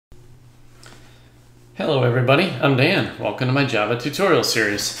Hello everybody, I'm Dan. Welcome to my Java tutorial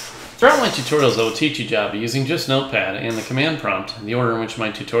series. Throughout my tutorials I will teach you Java using just Notepad and the command prompt. The order in which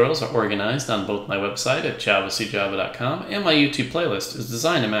my tutorials are organized on both my website at javacjava.com and my YouTube playlist is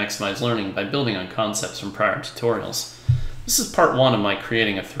designed to maximize learning by building on concepts from prior tutorials. This is part one of my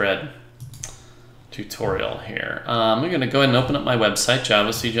creating a thread tutorial here. I'm going to go ahead and open up my website,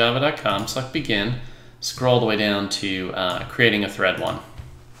 javacjava.com, select begin, scroll all the way down to creating a thread one.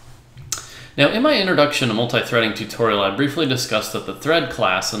 Now, in my introduction to multithreading tutorial, I briefly discussed that the thread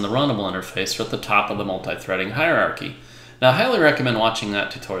class and the runnable interface are at the top of the multithreading hierarchy. Now, I highly recommend watching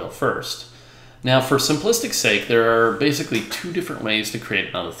that tutorial first. Now, for simplistic sake, there are basically two different ways to create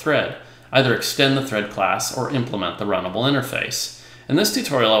another thread. Either extend the thread class or implement the runnable interface. In this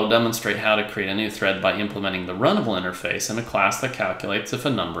tutorial, I will demonstrate how to create a new thread by implementing the runnable interface in a class that calculates if a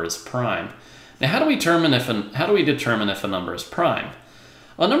number is prime. Now, how do we determine if a number is prime?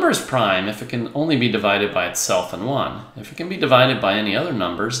 A number is prime if it can only be divided by itself and 1. If it can be divided by any other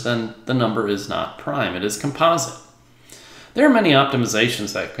numbers, then the number is not prime, it is composite. There are many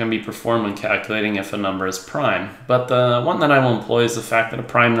optimizations that can be performed when calculating if a number is prime, but the one that I will employ is the fact that a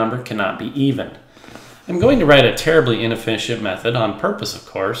prime number cannot be even. I'm going to write a terribly inefficient method, on purpose of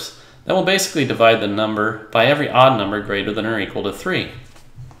course, that will basically divide the number by every odd number greater than or equal to 3.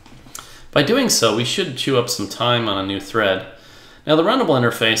 By doing so, we should chew up some time on a new thread. Now, the runnable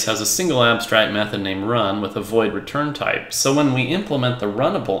interface has a single abstract method named run with a void return type. So when we implement the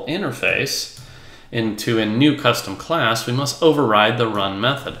runnable interface into a new custom class, we must override the run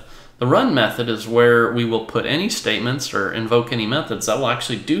method. The run method is where we will put any statements or invoke any methods that will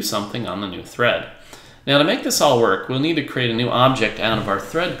actually do something on the new thread. Now, to make this all work, we'll need to create a new object out of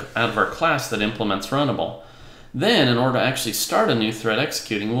our class that implements runnable. Then, in order to actually start a new thread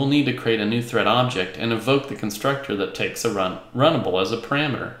executing, we'll need to create a new thread object and invoke the constructor that takes a runnable as a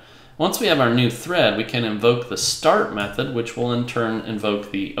parameter. Once we have our new thread, we can invoke the start method, which will in turn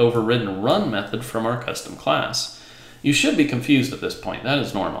invoke the overridden run method from our custom class. You should be confused at this point. That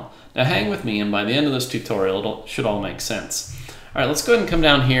is normal. Now hang with me, and by the end of this tutorial, it should all make sense. All right, let's go ahead and come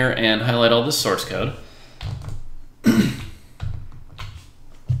down here and highlight all this source code.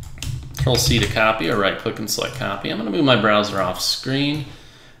 Control-C to copy, or right-click and select copy. I'm going to move my browser off screen.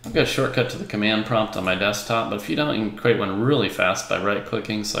 I've got a shortcut to the command prompt on my desktop, but if you don't, you can create one really fast by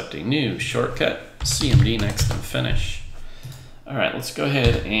right-clicking, selecting New, Shortcut, CMD next, and Finish. All right, let's go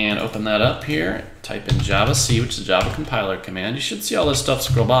ahead and open that up here. Type in Java-C, which is a Java compiler command. You should see all this stuff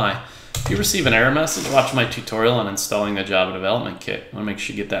scroll by. If you receive an error message, watch my tutorial on installing the Java Development Kit. I want to make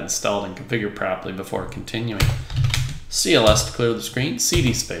sure you get that installed and configured properly before continuing. CLS to clear the screen,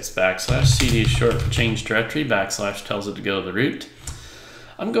 CD space backslash, CD is short for change directory, backslash tells it to go to the root.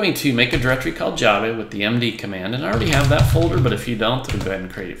 I'm going to make a directory called Java with the MD command, and I already have that folder, but if you don't, I'll go ahead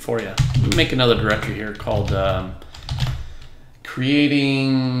and create it for you. Make another directory here called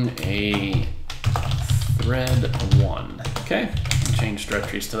creating a thread 1. Okay, change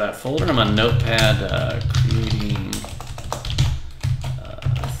directories to that folder. I'm on Notepad creating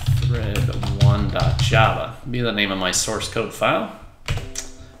thread1.java. Be the name of my source code file.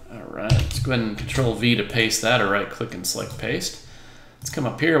 All right, let's go ahead and Control-V to paste that, or right-click and select paste. Let's come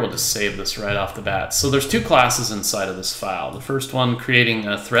up here. We'll just save this right off the bat. So there's two classes inside of this file. The first one, creating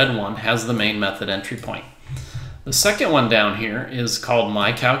a thread1, has the main method entry point. The second one down here is called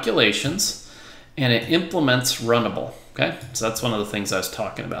myCalculations, and it implements runnable. Okay, so that's one of the things I was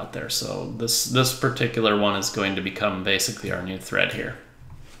talking about there. So this particular one is going to become basically our new thread here.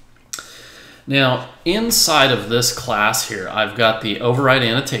 Now, inside of this class here, I've got the override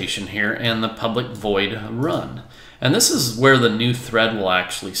annotation here and the public void run. And this is where the new thread will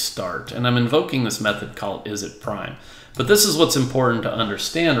actually start. And I'm invoking this method called isItPrime. But this is what's important to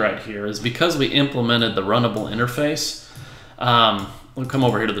understand right here, is because we implemented the runnable interface, we'll come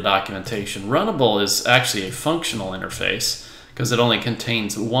over here to the documentation. Runnable is actually a functional interface because it only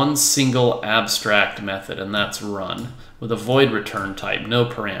contains one single abstract method, and that's run, with a void return type, no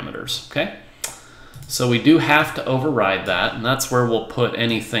parameters, okay? So we do have to override that, and that's where we'll put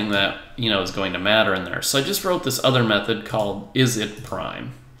anything that is going to matter in there. So I just wrote this other method called isItPrime.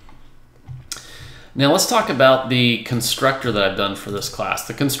 Now let's talk about the constructor that I've done for this class.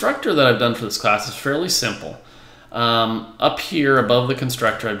 The constructor that I've done for this class is fairly simple. Up here above the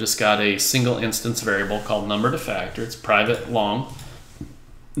constructor, I've just got a single instance variable called number to factor. It's private long,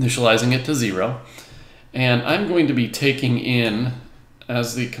 initializing it to 0. And I'm going to be taking in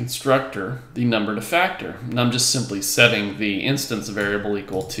as the constructor the number to factor, and I'm just simply setting the instance variable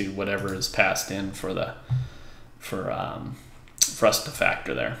equal to whatever is passed in for us to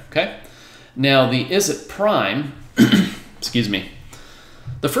factor there. Okay. Now the isItPrime, excuse me.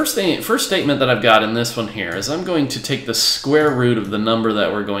 The first statement that I've got in this one here is I'm going to take the square root of the number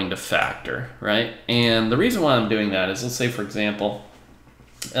that we're going to factor, right? And the reason why I'm doing that is, let's say, for example,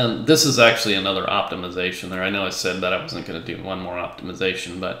 and this is actually another optimization there. I know I said that I wasn't going to do one more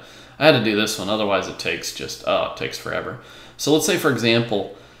optimization, but I had to do this one. Otherwise, it takes it takes forever. So let's say, for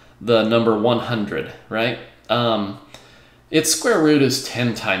example, the number 100, right? Its square root is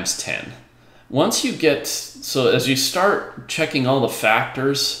 10 times 10. Once you get, so as you start checking all the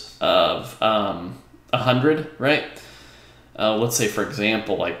factors of 100, right? Let's say, for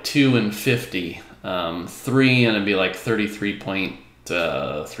example, like 2 and 50, 3, and it'd be like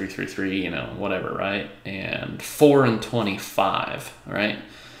 33.333, you know, whatever, right? And 4 and 25, right?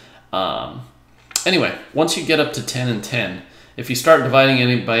 Anyway, once you get up to 10 and 10, if you start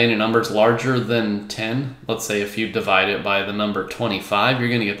dividing by any numbers larger than 10, let's say if you divide it by the number 25, you're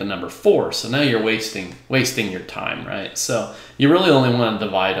going to get the number 4. So now you're wasting your time, right? So you really only want to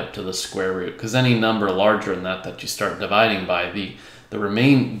divide up to the square root, because any number larger than that you start dividing by, the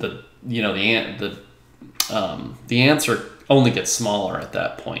answer only gets smaller at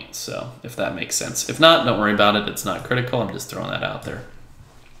that point. So if that makes sense. If not, don't worry about it. It's not critical. I'm just throwing that out there.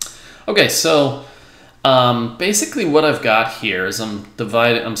 Okay, so basically what I've got here is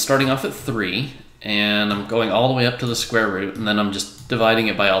I'm starting off at 3, and I'm going all the way up to the square root, and then I'm just dividing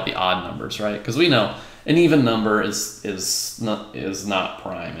it by all the odd numbers, right? Because we know an even number is not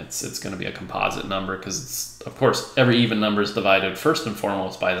prime. It's going to be a composite number, because it's, of course, every even number is divided first and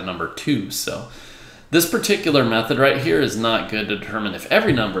foremost by the number 2. So this particular method right here is not good to determine if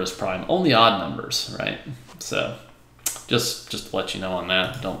every number is prime, only odd numbers, right? So just to let you know on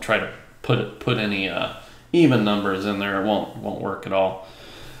that, don't try to put any even numbers in there. It won't work at all.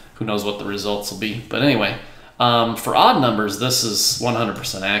 Who knows what the results will be. But anyway, for odd numbers, this is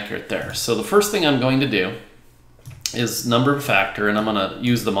 100% accurate there. So the first thing I'm going to do is number factor, and I'm going to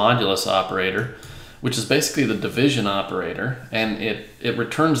use the modulus operator, which is basically the division operator, and it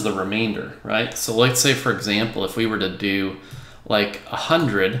returns the remainder, right? So let's say, for example, if we were to do like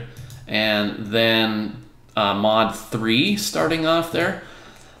 100 and then mod 3 starting off there,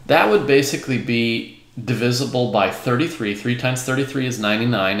 that would basically be divisible by 33. 3 times 33 is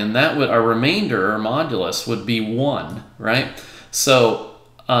 99, and that would, our remainder, or modulus, would be 1, right? So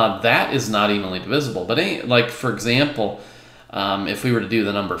that is not evenly divisible. But like, for example, if we were to do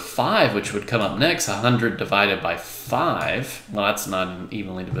the number 5, which would come up next, 100 divided by 5, well, that's not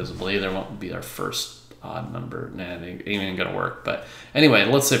evenly divisible either. It won't be our first odd number. Nah, it ain't even gonna work. But anyway,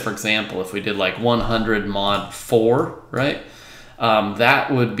 let's say, for example, if we did like 100 mod 4, right?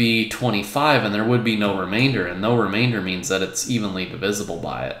 That would be 25, and there would be no remainder, and no remainder means that it's evenly divisible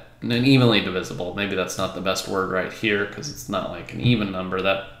by it. And then evenly divisible, maybe that's not the best word right here, because it's not like an even number.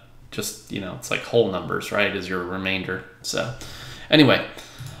 That just, you know, it's like whole numbers, right, is your remainder. So anyway,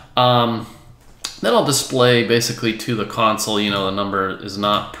 then I'll display basically to the console, you know, the number is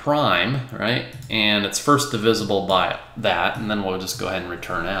not prime, right, and it's first divisible by that, and then we'll just go ahead and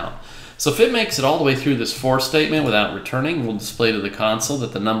return out. So if it makes it all the way through this for statement without returning, we'll display to the console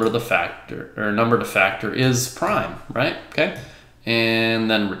that the number to factor is prime, right? Okay,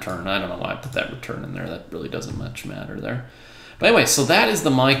 and then return. I don't know why I put that return in there. That really doesn't much matter there. But anyway, so that is the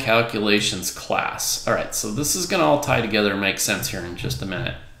myCalculations class. All right, so this is going to all tie together and make sense here in just a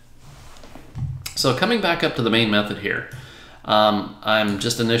minute. So coming back up to the main method here, I'm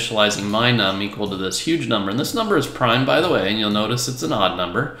just initializing my num equal to this huge number, and this number is prime, by the way, and you'll notice it's an odd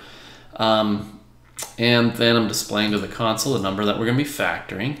number. And then I'm displaying to the console the number that we're going to be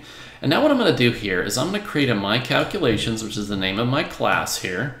factoring. And now what I'm going to do here is I'm going to create a myCalculations, which is the name of my class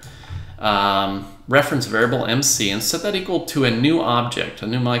here, reference variable MC, and set that equal to a new object, a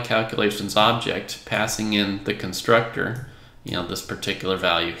new myCalculations object, passing in the constructor, you know, this particular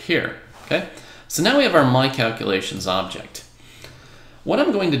value here. Okay, so now we have our myCalculations object. What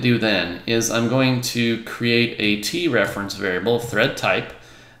I'm going to do then is I'm going to create a T reference variable of thread type,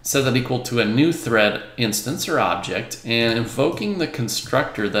 set that equal to a new thread instance or object, and invoking the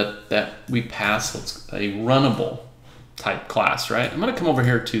constructor that we pass, a runnable type class, right? I'm going to come over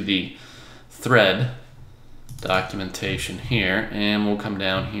here to the thread documentation here, and we'll come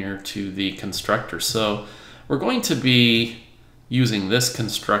down here to the constructor. So we're going to be using this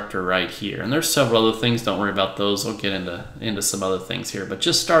constructor right here, and there's several other things. Don't worry about those. We'll get into some other things here, but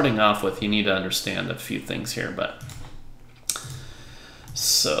just starting off with, you need to understand a few things here. But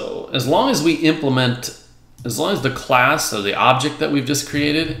so as long as the class or the object that we've just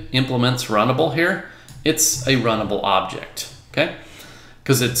created implements runnable here, it's a runnable object, okay?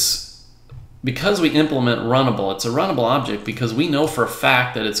 Because it's because we implement runnable, it's a runnable object because we know for a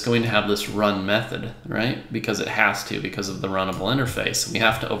fact that it's going to have this run method, right? Because it has to, because of the runnable interface. We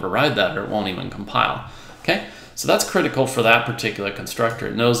have to override that or it won't even compile, okay? So that's critical for that particular constructor.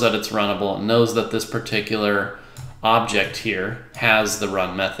 It knows that it's runnable. It knows that this particular object here has the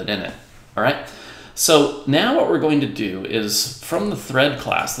run method in it, all right? So now what we're going to do is from the thread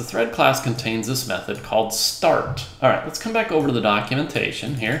class contains this method called start. All right, let's come back over to the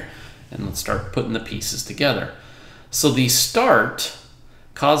documentation here and let's start putting the pieces together. So the start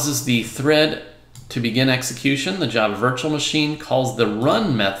causes the thread to begin execution. The Java virtual machine calls the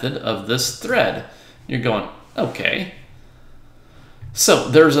run method of this thread. You're going, okay. So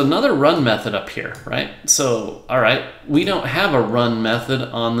there's another run method up here, right? So, all right, we don't have a run method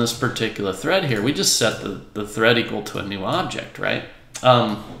on this particular thread here. We just set the thread equal to a new object, right?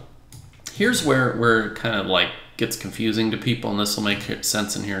 Here's where kind of like gets confusing to people, and this will make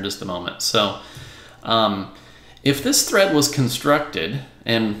sense in here in just a moment. So if this thread was constructed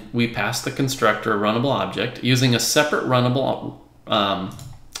and we passed the constructor a runnable object using a separate runnable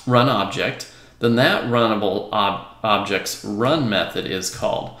run object, then that runnable object's run method is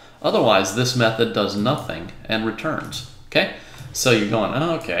called. Otherwise, this method does nothing and returns, okay? So you're going,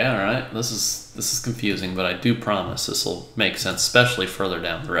 oh, okay, all right, this is confusing, but I do promise this will make sense, especially further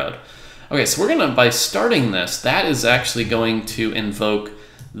down the road. Okay, so we're gonna, by starting this, that is actually going to invoke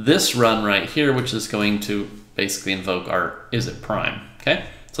this run right here, which is going to basically invoke our is it prime, okay?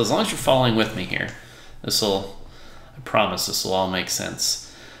 So as long as you're following with me here, I promise this will all make sense.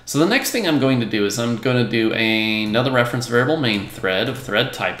 So the next thing I'm going to do is I'm going to do another reference variable main thread of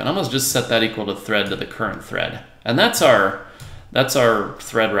thread type, and I'm going to just set that equal to thread to the current thread. And that's our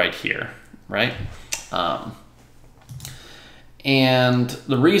thread right here, right? And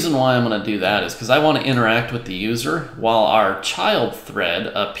the reason why I'm going to do that is because I want to interact with the user while our child thread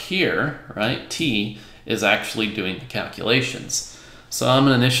up here, right, T, is actually doing the calculations. So I'm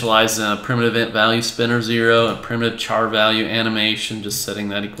going to initialize a primitive int value spinner 0, a primitive char value animation, just setting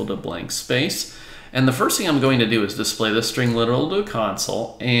that equal to blank space. And the first thing I'm going to do is display the string literal to a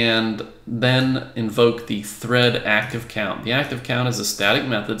console and then invoke the thread active count. The active count is a static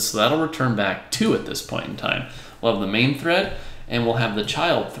method, so that'll return back 2 at this point in time. We'll have the main thread and we'll have the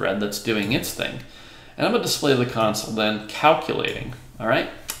child thread that's doing its thing. And I'm going to display the console then calculating, all right?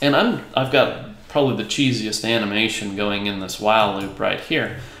 And I've got probably the cheesiest animation going in this while loop right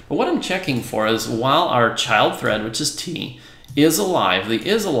here. But what I'm checking for is while our child thread, which is T, is alive, the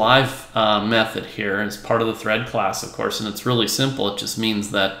isAlive method here is part of the thread class, of course, and it's really simple. It just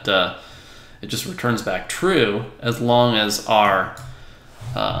means that it just returns back true as long as our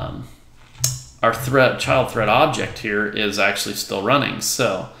child thread object here is actually still running.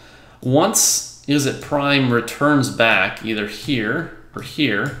 So once isItPrime returns back either here or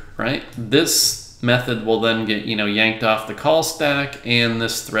here, right? This method will then get, yanked off the call stack, and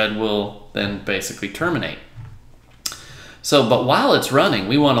this thread will then basically terminate. So, but while it's running,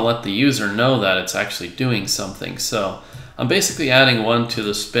 we want to let the user know that it's actually doing something. So I'm basically adding 1 to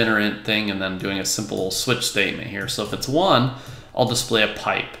the spinner int thing and then doing a simple little switch statement here. So if it's 1, I'll display a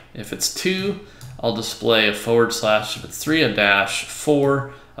pipe. If it's 2, I'll display a /. If it's 3, a dash,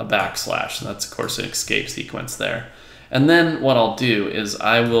 4, a backslash. And that's, of course, an escape sequence there. And then what I'll do is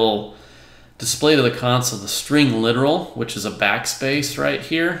I will display to the console the string literal, which is a backspace right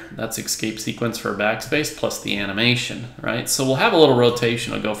here. That's escape sequence for a backspace plus the animation, right? So we'll have a little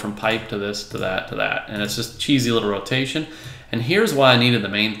rotation. It'll go from pipe to this, to that, to that. And it's just cheesy little rotation. And here's why I needed the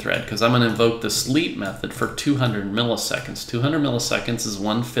main thread, because I'm going to invoke the sleep method for 200 milliseconds. 200 milliseconds is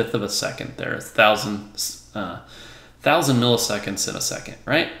 1/5 of a second there. It's 1,000 milliseconds in a second,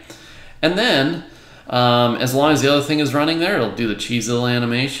 right? And then as long as the other thing is running there, it'll do the cheesy little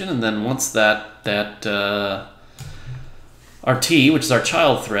animation, and then once our T, which is our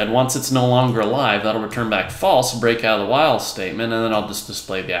child thread, once it's no longer alive, that'll return back false, break out of the while statement, and then I'll just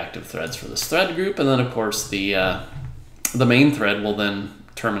display the active threads for this thread group, and then of course the main thread will then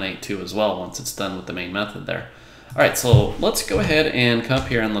terminate too as well once it's done with the main method there. All right, so let's go ahead and come up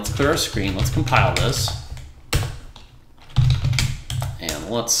here and let's clear our screen. Let's compile this, and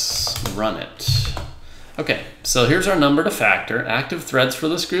let's run it. Okay, so here's our number to factor, active threads for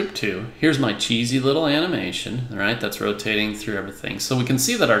this group 2. Here's my cheesy little animation, all right, that's rotating through everything. So we can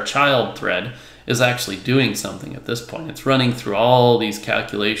see that our child thread is actually doing something at this point. It's running through all these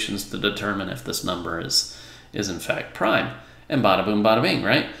calculations to determine if this number is in fact prime. And bada boom, bada bing,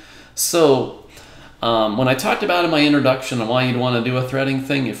 right? So when I talked about in my introduction on why you'd want to do a threading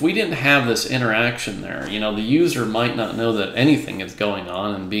thing, if we didn't have this interaction there, the user might not know that anything is going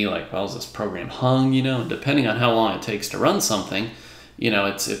on and be like, well, is this program hung, and depending on how long it takes to run something,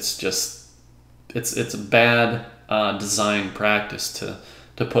 it's just it's a bad design practice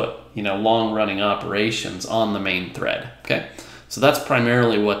to put, you know, long-running operations on the main thread. Okay, so that's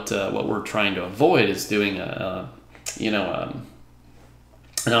primarily what we're trying to avoid, is doing an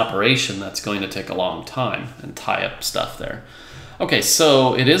operation that's going to take a long time and tie up stuff there. Okay,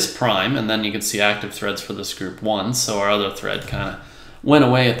 so it is prime, and then you can see active threads for this group 1. So our other thread kind of went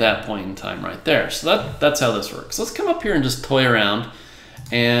away at that point in time right there. So that's how this works. Let's come up here and just toy around,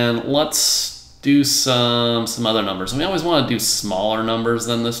 and let's do some other numbers. And we always want to do smaller numbers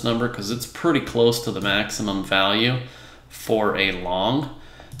than this number because it's pretty close to the maximum value for a long.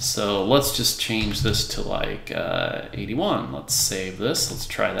 So let's just change this to like 81. Let's save this. Let's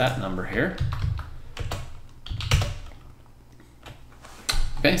try that number here.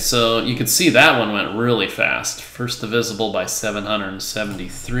 Okay, so you can see that one went really fast. First divisible by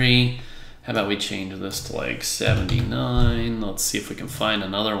 773. How about we change this to like 79? Let's see if we can find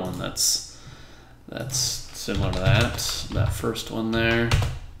another one that's similar to that first one there.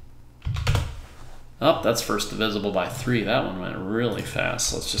 Oh, that's first divisible by 3. That one went really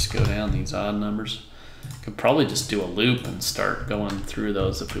fast. Let's just go down these odd numbers. Could probably just do a loop and start going through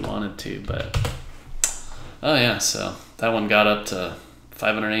those if we wanted to, but oh yeah, so that one got up to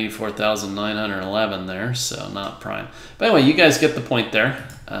 584,911 there, so not prime. But anyway, you guys get the point there.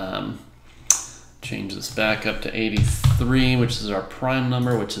 Change this back up to 83, which is our prime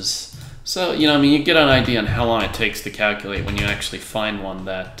number, which is, so, you know, I mean, you get an idea on how long it takes to calculate when you actually find one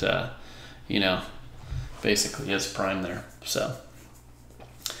that, you know, basically is prime there. So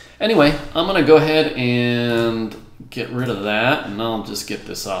anyway, I'm going to go ahead and get rid of that, and I'll just get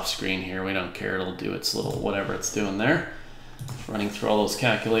this off screen here. We don't care. It'll do its little whatever it's doing there, running through all those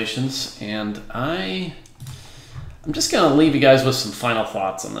calculations. And I'm just going to leave you guys with some final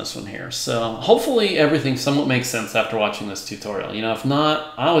thoughts on this one here. So hopefully everything somewhat makes sense after watching this tutorial. You know, if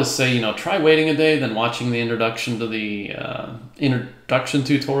not, I always say, you know, try waiting a day, then watching the introduction to the introduction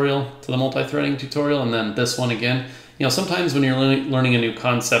tutorial to the multi-threading tutorial, and then this one again. You know, sometimes when you're learning a new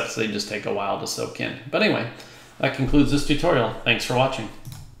concept, they just take a while to soak in. But anyway, that concludes this tutorial. Thanks for watching.